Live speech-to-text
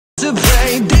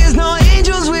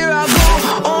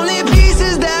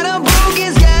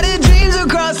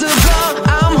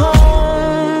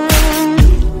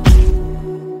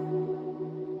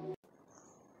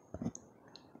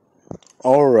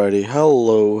Alrighty,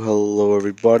 hello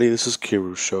everybody, this is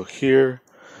Kirusho here,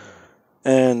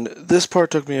 and this part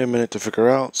took me a minute to figure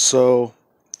out, so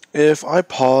if I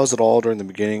pause at all during the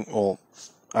beginning, well,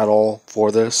 at all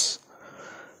for this,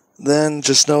 then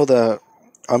just know that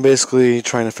I'm basically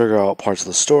trying to figure out parts of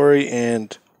the story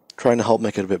and trying to help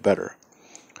make it a bit better.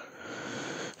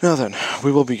 Now then,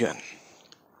 we will begin.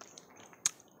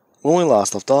 When we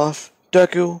last left off,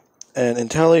 Deku and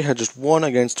Intelli had just won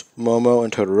against Momo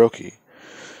and Todoroki.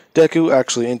 Deku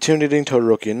actually intimidating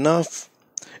Todoroki enough,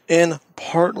 and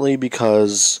partly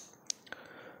because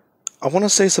I want to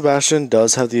say Sebastian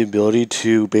does have the ability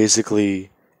to basically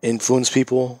influence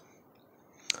people.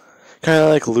 Kind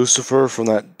of like Lucifer from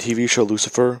that TV show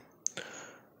Lucifer,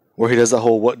 where he does that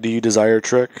whole "what do you desire"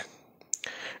 trick,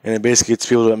 and it basically gets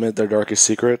people to admit their darkest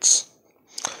secrets.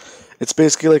 It's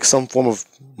basically like some form of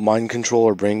mind control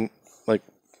or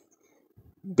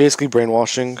basically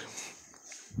brainwashing,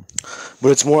 but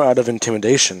it's more out of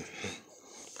intimidation,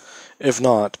 if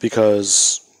not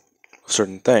because of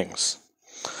certain things.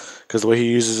 Because the way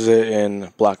he uses it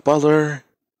in Black Butler,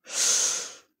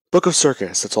 Book of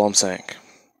Circus, that's all I'm saying.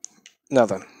 Now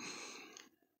then,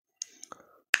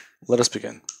 let us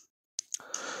begin.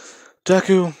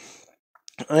 Deku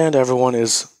and everyone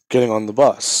is getting on the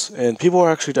bus, and people are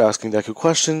actually asking Deku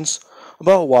questions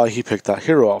about why he picked that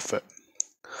hero outfit.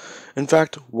 In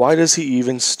fact, why does he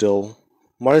still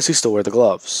wear the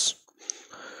gloves?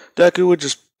 Deku would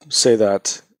just say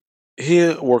that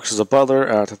he works as a butler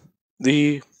at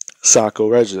the Sako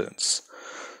residence.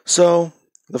 So,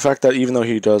 the fact that even though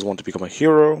he does want to become a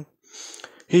hero,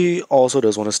 he also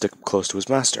does want to stick close to his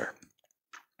master.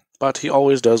 But he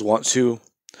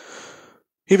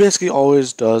basically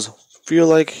always does feel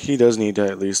like he does need to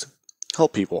at least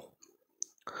help people.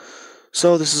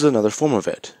 So this is another form of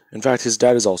it. In fact, his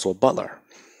dad is also a butler.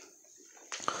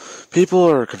 People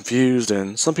are confused,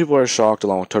 and some people are shocked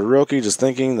along with Todoroki, just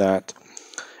thinking that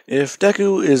if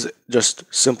Deku is just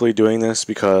simply doing this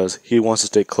because he wants to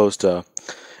stay close to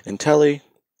Intelli,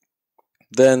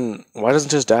 then why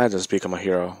doesn't his dad just become a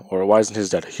hero? Or why isn't his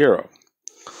dad a hero?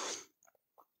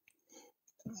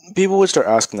 People would start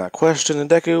asking that question, and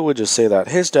Deku would just say that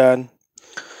his dad,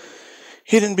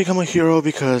 he didn't become a hero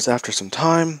because after some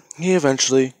time, he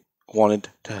eventually wanted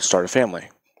to start a family,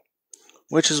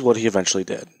 which is what he eventually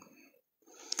did.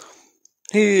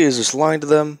 He is just lying to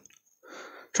them,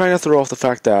 trying to throw off the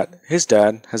fact that his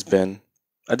dad has been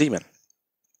a demon.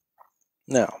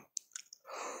 Now,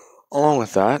 along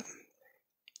with that,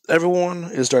 everyone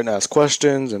is starting to ask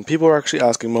questions, and people are actually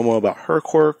asking Momo about her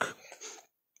quirk,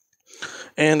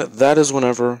 and that is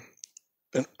whenever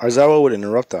Aizawa would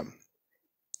interrupt them.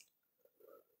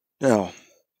 Now,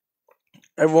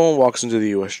 everyone walks into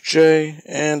the USJ,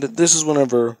 and this is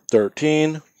whenever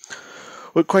 13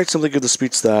 would quite simply give the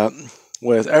speech that,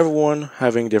 with everyone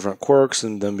having different quirks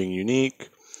and them being unique,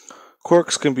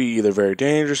 quirks can be either very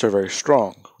dangerous or very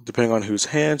strong, depending on whose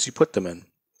hands you put them in.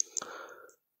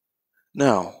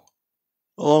 Now,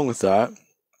 along with that,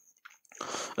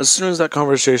 as soon as that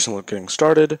conversation was getting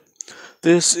started,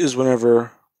 this is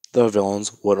whenever the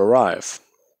villains would arrive.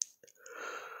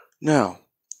 Now,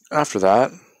 after that,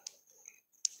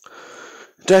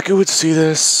 Deku would see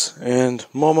this, and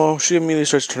Momo, she immediately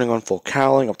starts turning on full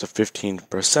cowling up to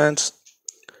 15%,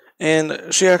 and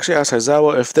she actually asks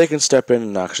Aizawa if they can step in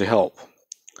and actually help.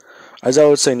 Aizawa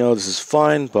would say no, this is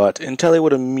fine, but Intelli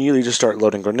would immediately just start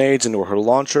loading grenades into her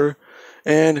launcher,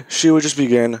 and she would just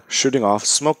begin shooting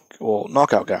off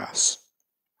knockout gas.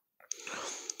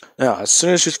 Now, as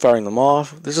soon as she's firing them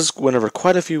off, this is whenever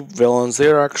quite a few villains, they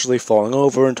are actually falling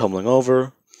over and tumbling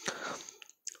over,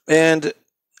 and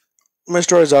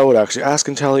Mr. Aizawa would actually ask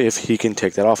Intelli if he can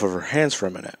take that off of her hands for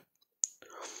a minute.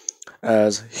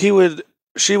 As she would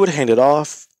hand it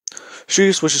off,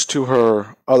 she switches to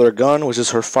her other gun, which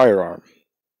is her firearm.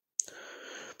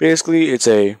 Basically,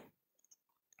 the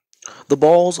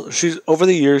balls, over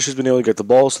the years, she's been able to get the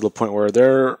balls to the point where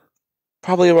they're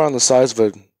probably around the size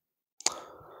of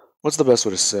what's the best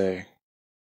way to say?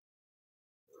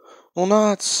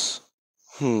 Well,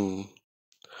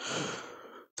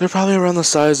 they're probably around the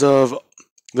size of,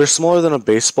 they're smaller than a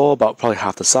baseball, about probably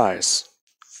half the size.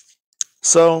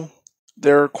 So,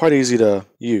 they're quite easy to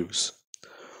use.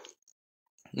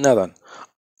 Now then,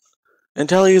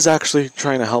 Intelli is actually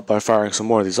trying to help by firing some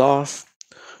more of these off,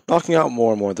 knocking out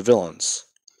more and more of the villains.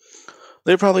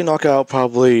 They probably knock out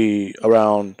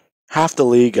around half the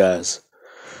league as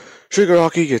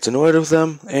Shigaraki gets annoyed with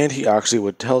them, and he actually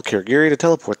would tell Kirigiri to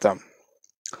teleport them.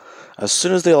 As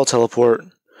soon as they all teleport,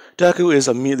 Deku is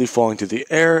immediately falling through the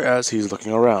air as he's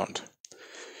looking around.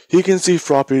 He can see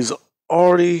Froppy's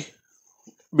already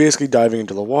basically diving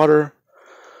into the water,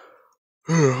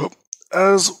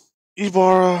 As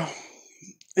Ibarra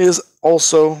is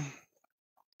also...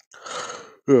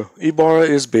 Ibarra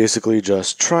is basically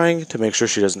just trying to make sure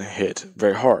she doesn't hit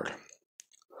very hard.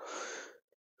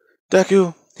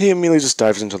 Deku, he immediately just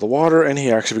dives into the water and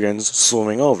he actually begins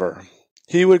swimming over.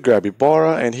 He would grab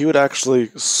Ibarra and he would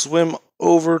actually swim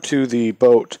over to the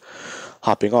boat,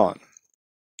 hopping on.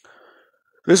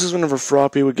 This is whenever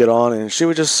Froppy would get on and she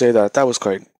would just say that was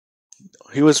quite...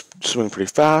 He was swimming pretty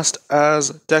fast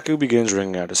as Deku begins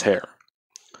wringing out his hair.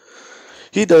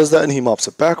 He does that and he mops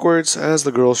it backwards as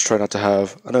the girls try not to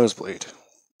have a nosebleed.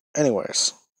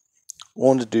 Anyways,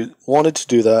 wanted to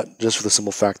do that just for the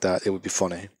simple fact that it would be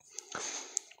funny.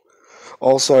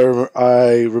 Also,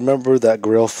 I remember that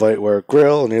Grail fight where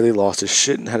Grail nearly lost his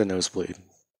shit and had a nosebleed.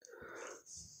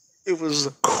 It was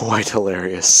quite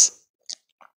hilarious.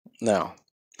 Now,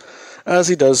 as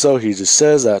he does so, he just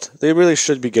says that they really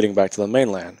should be getting back to the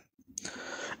mainland.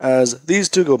 As these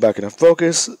two go back into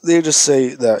focus, they just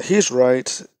say that he's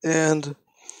right, and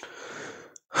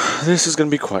this is going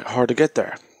to be quite hard to get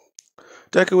there.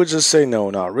 Deku would just say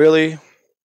no, not really.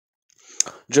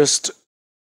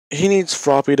 He needs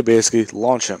Froppy to basically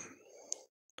launch him.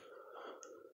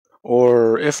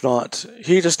 Or if not,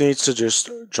 he just needs to just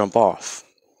jump off.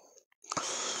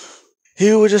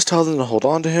 He would just tell them to hold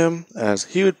on to him, as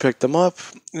he would pick them up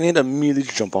and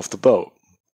immediately jump off the boat.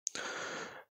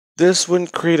 This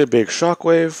wouldn't create a big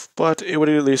shockwave, but it would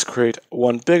at least create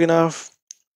one big enough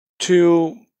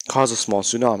to cause a small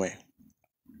tsunami.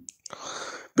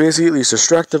 Basically, at least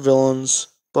distract the villains,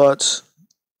 but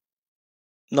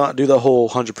not do the whole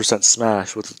 100%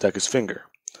 smash with Deku's finger.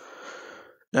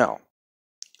 Now,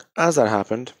 as that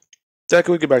happened, Deku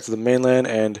would get back to the mainland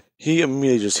and he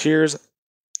immediately just hears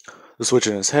the switch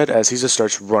in his head as he just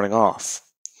starts running off.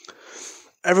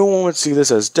 Everyone would see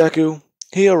this as Deku.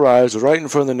 He arrives right in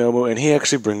front of the Nomu and he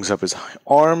actually brings up his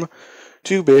arm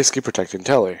to basically protect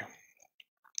Intelli.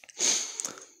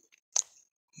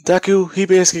 Deku, he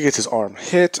basically gets his arm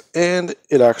hit, and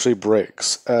it actually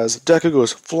breaks, as Deku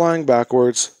goes flying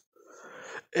backwards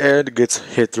and gets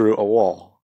hit through a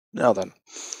wall. Now then,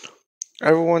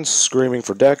 everyone's screaming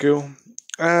for Deku,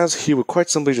 as he would quite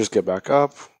simply just get back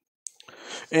up,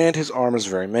 and his arm is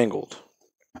very mangled.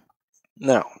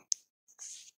 Now,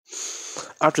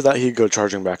 after that he'd go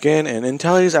charging back in, and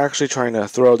Intelli's actually trying to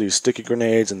throw these sticky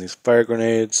grenades and these fire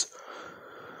grenades.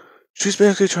 She's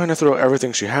basically trying to throw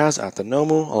everything she has at the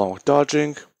Nomu, along with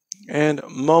dodging, and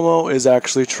Momo is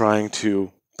actually trying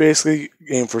to basically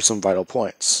aim for some vital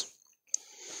points.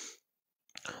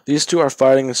 These two are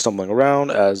fighting and stumbling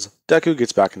around as Deku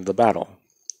gets back into the battle.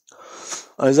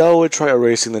 Aizawa would try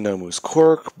erasing the Nomu's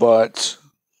quirk, but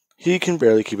he can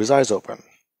barely keep his eyes open.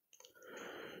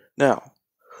 Now,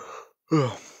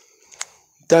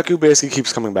 Deku basically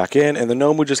keeps coming back in, and the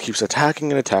Nomu just keeps attacking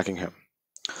and attacking him.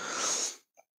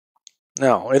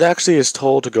 Now, it actually is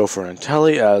told to go for an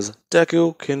Intelli as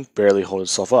Deku can barely hold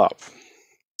himself up,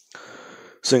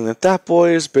 saying that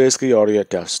boy is basically already at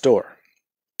death's door.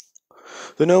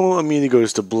 The Nomu immediately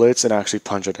goes to blitz and actually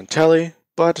punch at Intelli,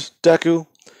 but Deku,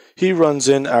 he runs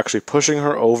in, actually pushing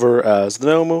her over as the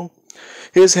Nomu.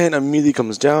 His hand immediately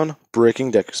comes down,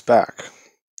 breaking Deku's back.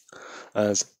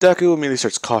 As Deku immediately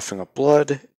starts coughing up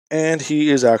blood, and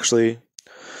he is actually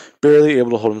barely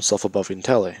able to hold himself above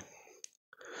Intelli.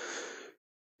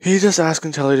 He just asks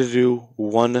Intelli to do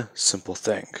one simple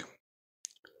thing.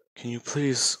 Can you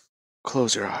please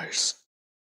close your eyes?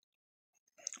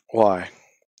 Why?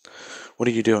 What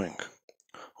are you doing?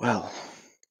 Well,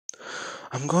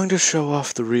 I'm going to show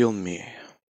off the real me,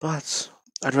 but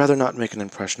I'd rather not make an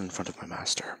impression in front of my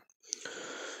master.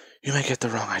 You may get the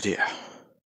wrong idea.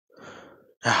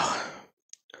 Now,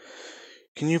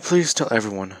 can you please tell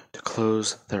everyone to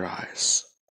close their eyes?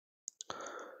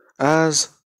 As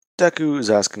Deku is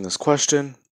asking this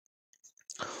question,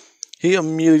 he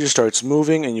immediately just starts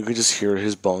moving and you can just hear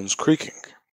his bones creaking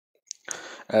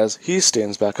as he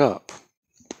stands back up,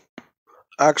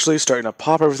 actually starting to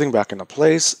pop everything back into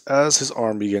place as his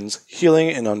arm begins healing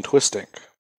and untwisting.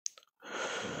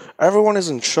 Everyone is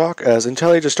in shock as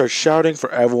Intelli just starts shouting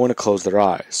for everyone to close their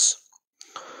eyes.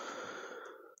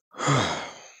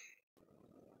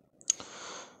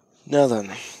 Now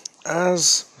then,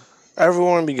 as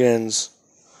everyone begins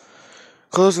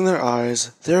closing their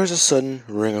eyes, there is a sudden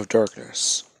ring of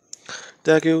darkness.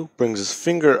 Deku brings his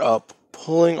finger up,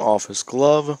 pulling off his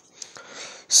glove,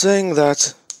 saying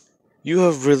that you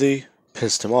have really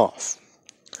pissed him off.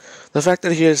 The fact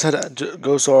that he has had to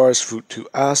go so far as to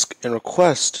ask and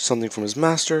request something from his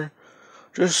master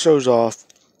just shows off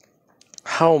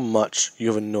how much you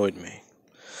have annoyed me.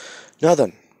 Now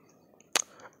then,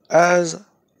 as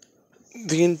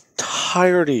the entire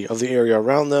entirety of the area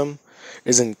around them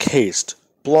is encased,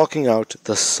 blocking out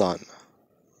the sun.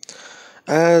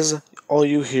 As all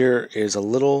you hear is a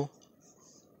little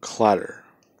clatter,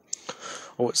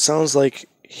 or what sounds like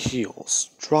heels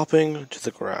dropping to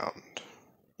the ground.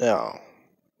 Now,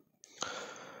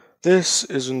 this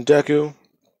is when Deku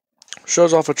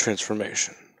shows off a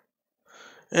transformation,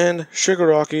 and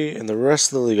Shigaraki and the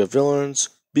rest of the League of Villains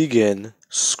begin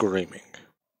screaming.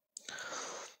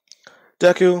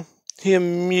 Deku, he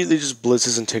immediately just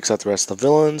blitzes and takes out the rest of the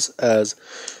villains as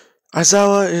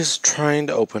Aizawa is trying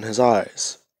to open his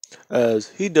eyes. As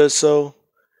he does so,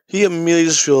 he immediately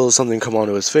just feels something come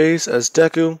onto his face as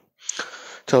Deku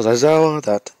tells Aizawa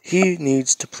that he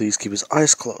needs to please keep his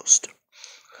eyes closed.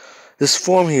 This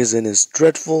form he is in is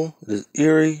dreadful, it is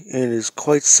eerie, and it is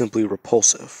quite simply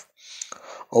repulsive,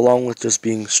 along with just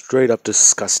being straight up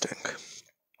disgusting.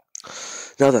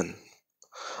 Now then,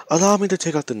 allow me to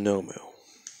take out the Nomu.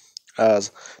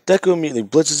 As Deku immediately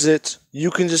blitzes it,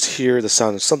 you can just hear the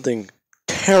sound of something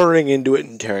tearing into it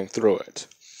and tearing through it.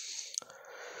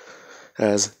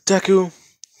 As Deku,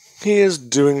 he is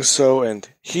doing so and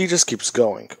he just keeps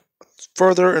going,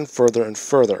 further and further and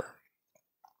further.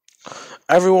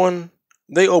 Everyone,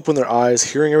 they open their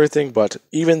eyes, hearing everything, but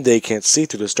even they can't see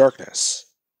through this darkness.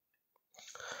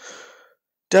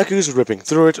 Deku's ripping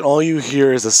through it, and all you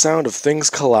hear is the sound of things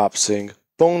collapsing,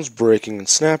 bones breaking and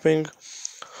snapping,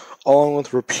 along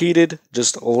with repeated,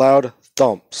 just loud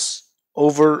thumps,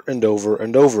 over and over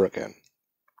and over again.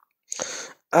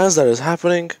 As that is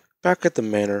happening, back at the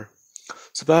manor,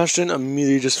 Sebastian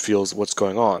immediately just feels what's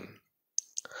going on,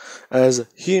 as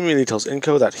he immediately tells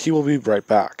Inko that he will be right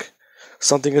back.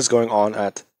 Something is going on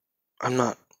at...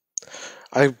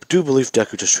 I do believe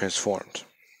Deku just transformed.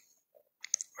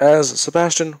 As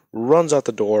Sebastian runs out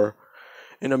the door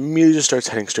and immediately just starts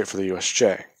heading straight for the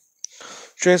USJ,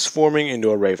 transforming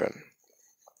into a raven,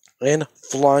 and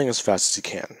flying as fast as he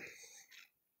can.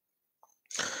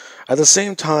 At the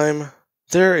same time,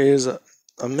 there is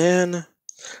a man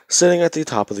sitting at the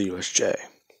top of the USJ.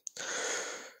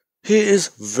 He is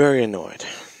very annoyed.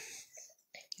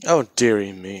 Oh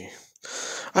dearie me.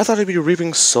 I thought he'd be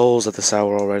reaping souls at this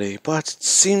hour already, but it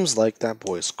seems like that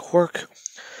boy's quirk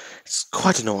is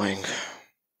quite annoying.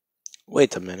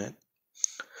 Wait a minute.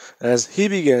 As he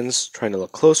begins trying to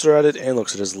look closer at it and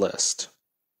looks at his list.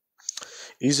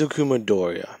 Izuku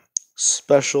Midoriya,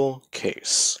 special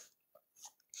case.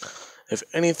 If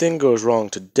anything goes wrong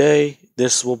today,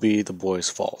 this will be the boy's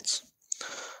fault.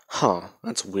 Huh,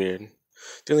 that's weird.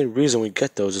 The only reason we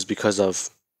get those is because of...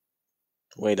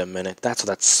 Wait a minute, that's what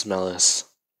that smell is.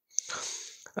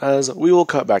 As we will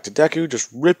cut back to Deku just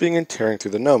ripping and tearing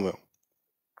through the Nomu.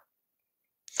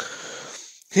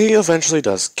 He eventually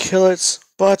does kill it,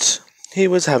 but he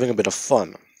was having a bit of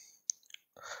fun.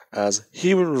 As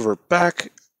he would revert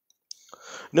back,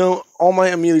 no, All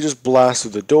Might immediately just blasts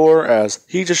through the door as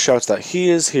he just shouts that he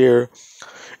is here,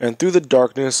 and through the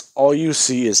darkness, all you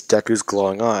see is Deku's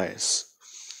glowing eyes.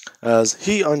 As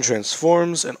he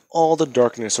untransforms and all the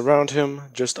darkness around him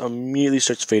just immediately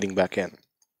starts fading back in.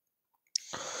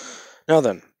 Now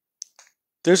then,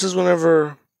 this is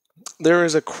whenever there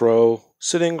is a crow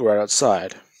sitting right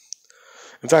outside.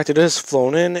 In fact, it has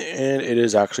flown in and it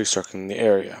is actually circling the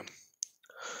area.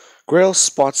 Grail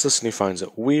spots this and he finds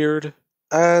it weird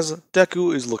as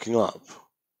Deku is looking up.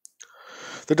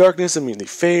 The darkness immediately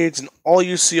fades and all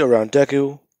you see around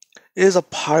Deku is a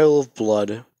pile of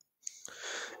blood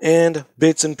and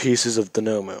bits and pieces of the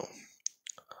Nomu.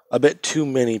 A bit too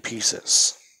many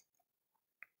pieces.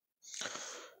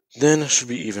 Then should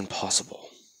be even possible.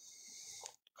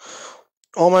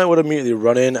 All Might would immediately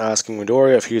run in asking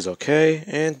Midoriya if he is okay,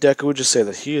 and Deku would just say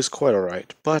that he is quite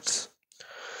alright, but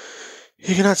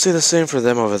he cannot say the same for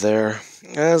them over there,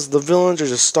 as the villains are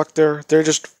just stuck there, they're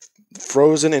just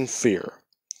frozen in fear.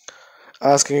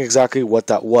 Asking exactly what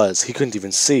that was, he couldn't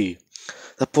even see.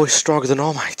 That boy's stronger than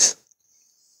All Might.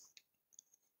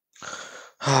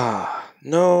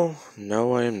 No,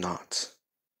 I am not.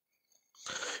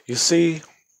 You see,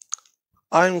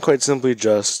 I'm quite simply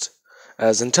just,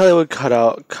 as Intelli would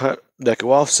cut Deku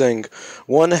off saying,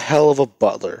 one hell of a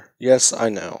butler. Yes, I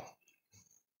know.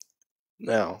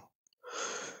 Now,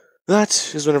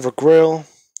 that is whenever Grail,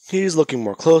 he's looking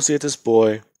more closely at this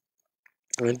boy,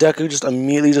 and Deku just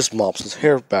immediately just mops his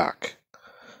hair back.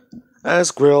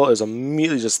 As Grail is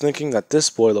immediately just thinking that this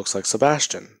boy looks like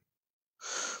Sebastian.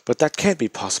 But that can't be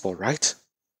possible, right?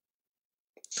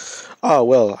 Ah,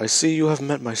 well, I see you have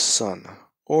met my son.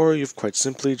 Or you've quite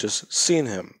simply just seen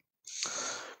him.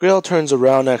 Grail turns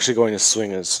around, actually going to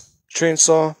swing his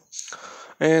chainsaw,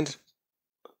 and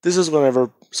this is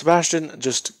whenever Sebastian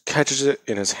just catches it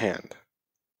in his hand.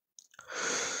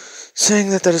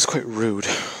 saying that is quite rude.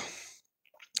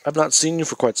 I've not seen you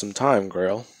for quite some time,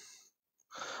 Grail.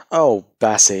 Oh,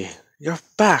 Bassie, you're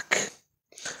back.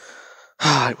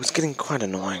 It was getting quite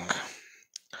annoying.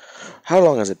 How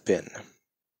long has it been?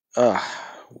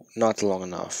 Not long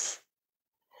enough.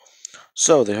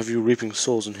 So, they have you reaping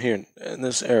souls in here, in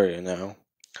this area now?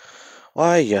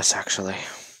 Why, yes, actually.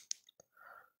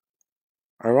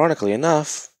 Ironically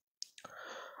enough,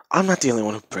 I'm not the only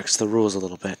one who breaks the rules a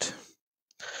little bit.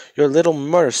 Your little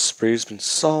murder spree's been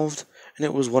solved, and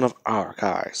it was one of our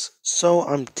guys, so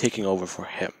I'm taking over for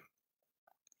him.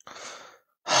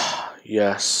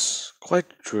 Yes,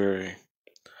 quite dreary.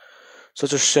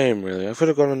 Such a shame, really. I could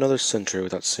have gone another century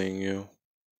without seeing you.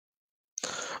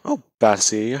 Oh,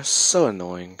 Bassie, you're so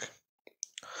annoying.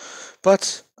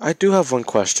 But I do have one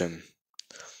question.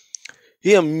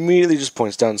 He immediately just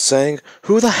points down, saying,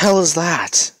 "Who the hell is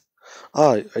that?"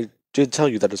 I did tell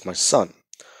you that is my son.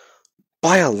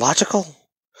 Biological?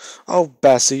 Oh,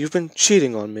 Bassie, you've been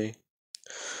cheating on me.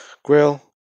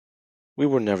 Grail, we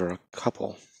were never a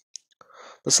couple.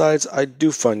 Besides, I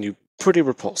do find you pretty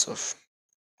repulsive.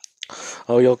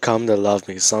 Oh, you'll come to love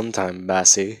me sometime,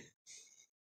 Bassie.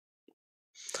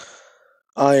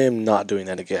 I am not doing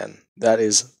that again. That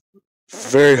is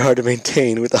very hard to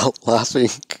maintain without laughing.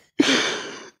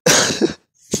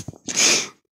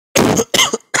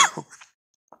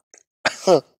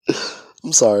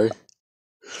 I'm sorry.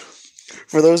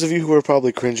 For those of you who are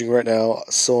probably cringing right now,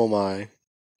 so am I.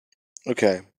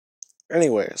 Okay.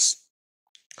 Anyways.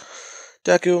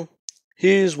 Deku,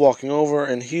 he's walking over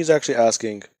and he's actually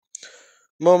asking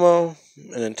Momo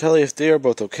and Intelli if they are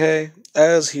both okay,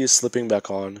 as he is slipping back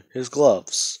on his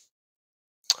gloves.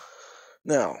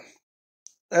 Now,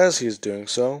 as he is doing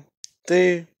so,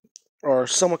 they are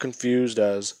somewhat confused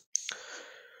as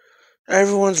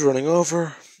everyone's running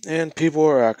over and people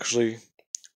are actually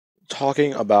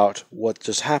talking about what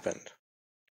just happened.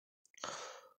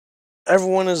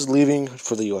 Everyone is leaving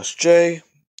for the USJ,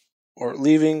 or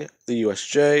leaving the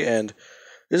USJ, and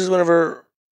this is whenever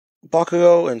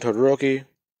Bakugo and Todoroki,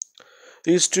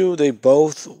 these two, they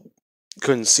both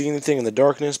couldn't see anything in the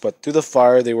darkness, but through the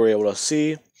fire they were able to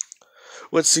see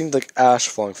what seemed like ash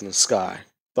falling from the sky.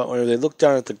 But when they look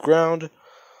down at the ground,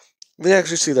 they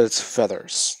actually see that it's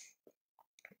feathers.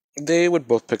 They would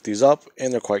both pick these up,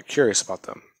 and they're quite curious about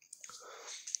them.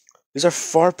 These are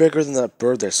far bigger than that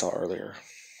bird they saw earlier.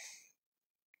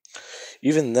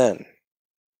 Even then,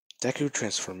 Deku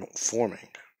transforming.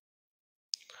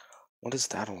 What is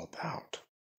that all about?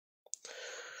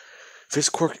 If his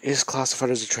quirk is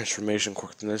classified as a transformation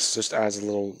quirk, then this just adds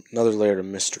another layer of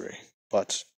mystery.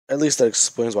 But at least that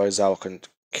explains why Zawa couldn't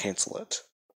cancel it.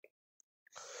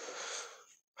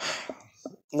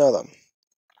 Now then,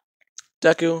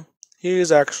 Deku, he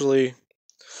is actually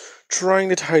trying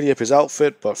to tidy up his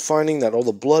outfit, but finding that all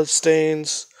the blood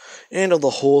stains and all the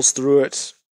holes through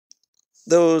it,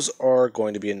 those are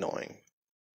going to be annoying.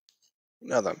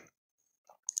 Now then,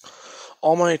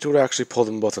 All Might would actually pull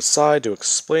them both aside to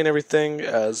explain everything,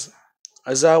 as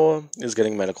Aizawa is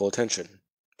getting medical attention.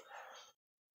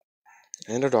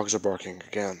 And our dogs are barking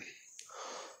again.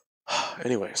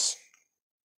 Anyways,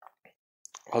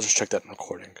 I'll just check that in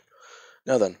recording.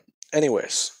 Now then,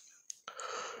 anyways,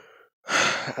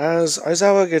 as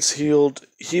Aizawa gets healed,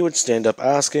 he would stand up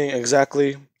asking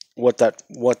exactly what that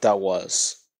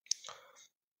was.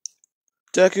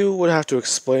 Deku would have to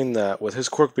explain that with his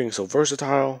quirk being so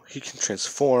versatile, he can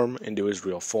transform into his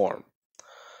real form.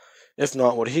 If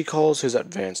not what he calls his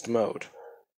advanced mode.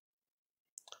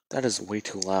 That is way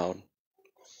too loud.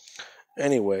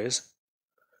 Anyways,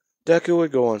 Deku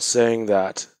would go on saying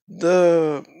that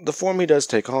the form he does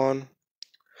take on,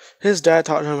 his dad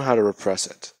taught him how to repress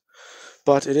it.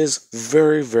 But it is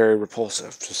very, very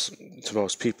repulsive to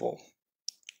most people.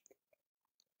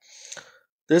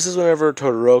 This is whenever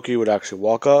Todoroki would actually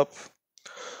walk up,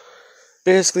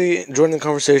 basically joining the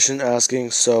conversation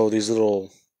asking, so these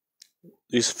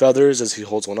feathers, as he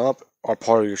holds one up, are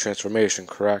part of your transformation,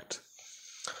 correct?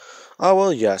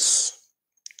 Well, yes.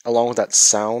 Along with that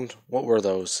sound, what were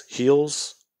those?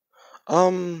 Heels?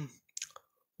 Well,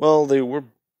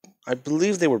 I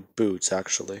believe they were boots,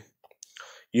 actually.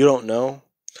 You don't know?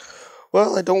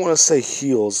 Well, I don't want to say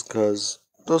heels, because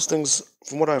those things,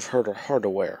 from what I've heard, are hard to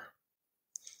wear.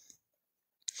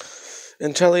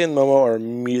 And Telly and Momo are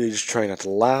immediately just trying not to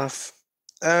laugh,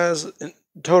 as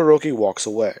Todoroki walks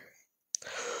away.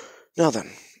 Now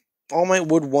then, All Might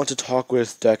would want to talk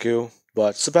with Deku,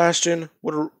 but Sebastian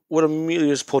would immediately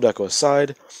just pull Deku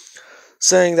aside,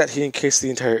 saying that he encased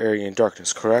the entire area in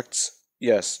darkness, correct?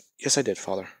 Yes, I did,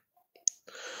 Father.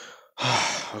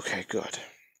 Okay, good.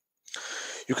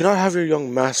 You cannot have your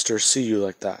young master see you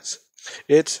like that.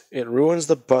 It ruins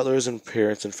the butler's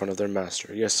appearance in front of their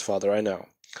master. Yes, father, I know.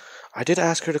 I did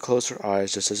ask her to close her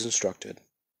eyes just as instructed.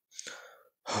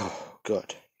 Oh,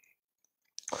 good.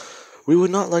 We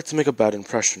would not like to make a bad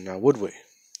impression now, would we?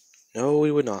 No,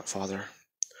 we would not, father.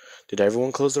 Did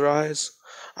everyone close their eyes?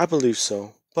 I believe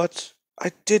so, but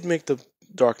I did make the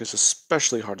darkness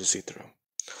especially hard to see through.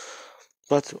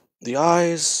 But the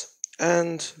eyes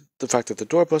and the fact that the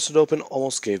door busted open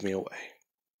almost gave me away.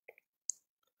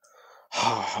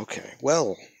 Okay,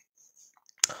 well,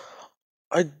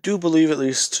 I do believe at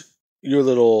least your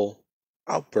little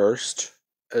outburst,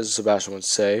 as Sebastian would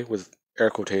say, with air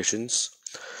quotations,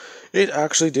 it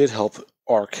actually did help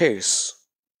our case.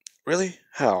 Really?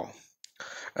 How?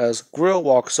 As Grill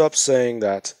walks up saying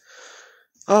that,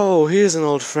 oh, he is an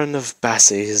old friend of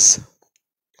Bassie's.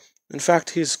 In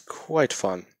fact, he's quite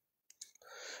fun.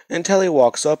 And Telly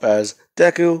walks up as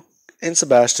Deku and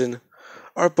Sebastian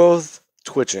are both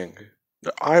twitching.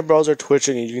 Their eyebrows are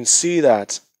twitching, and you can see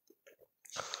that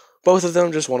both of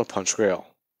them just want to punch Grail.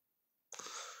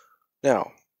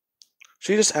 Now,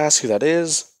 she just asks who that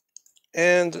is,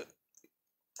 and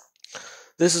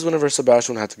this is whenever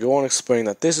Sebastian had to go on explaining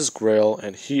that this is Grail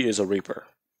and he is a Reaper.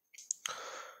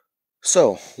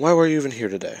 So, why were you even here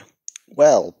today?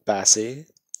 Well, Bassie,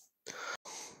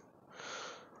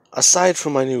 aside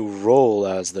from my new role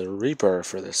as the Reaper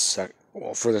for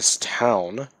this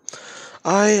town,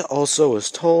 I also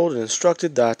was told and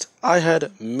instructed that I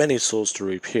had many souls to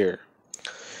reap here.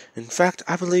 In fact,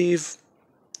 I believe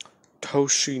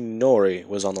Toshinori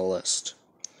was on the list.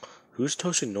 Who's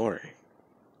Toshinori?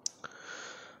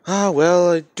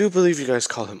 Well, I do believe you guys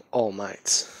call him All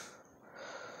Might.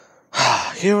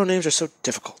 Hero names are so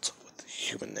difficult with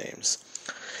human names.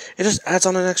 It just adds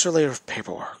on an extra layer of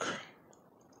paperwork.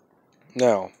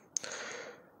 Now,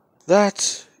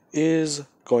 that is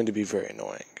going to be very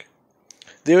annoying.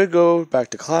 They would go back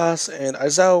to class, and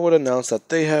Aizawa would announce that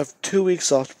they have 2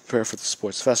 weeks off to prepare for the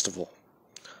sports festival.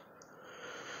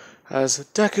 As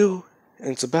Deku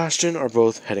and Sebastian are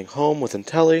both heading home with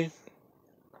Intelli,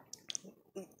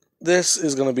 this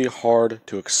is going to be hard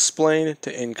to explain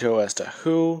to Inko as to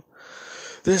who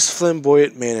this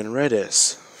flamboyant man in red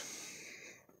is.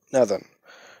 Now then,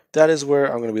 that is where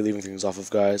I'm going to be leaving things off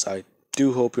of, guys. I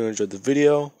do hope you enjoyed the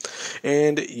video,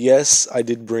 and yes, I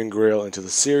did bring Grail into the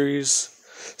series.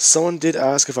 Someone did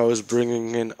ask if I was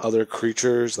bringing in other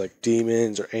creatures like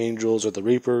demons or angels or the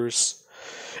Reapers,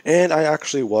 and I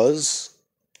actually was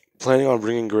planning on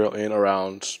bringing Grail in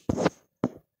around...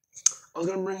 I was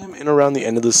going to bring him in around the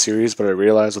end of the series, but I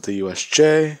realized with the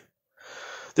USJ,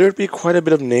 there would be quite a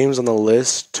bit of names on the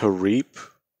list to reap,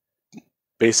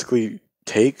 basically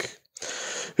take,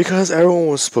 because everyone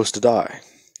was supposed to die.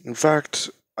 In fact,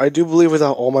 I do believe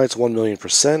without All Might's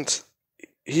 1,000,000%,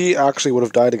 he actually would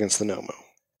have died against the Nomu.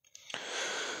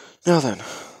 Now then,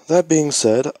 that being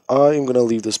said, I am going to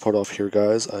leave this part off here,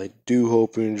 guys. I do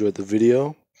hope you enjoyed the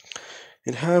video,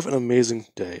 and have an amazing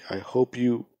day. I hope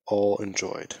you all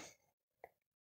enjoyed.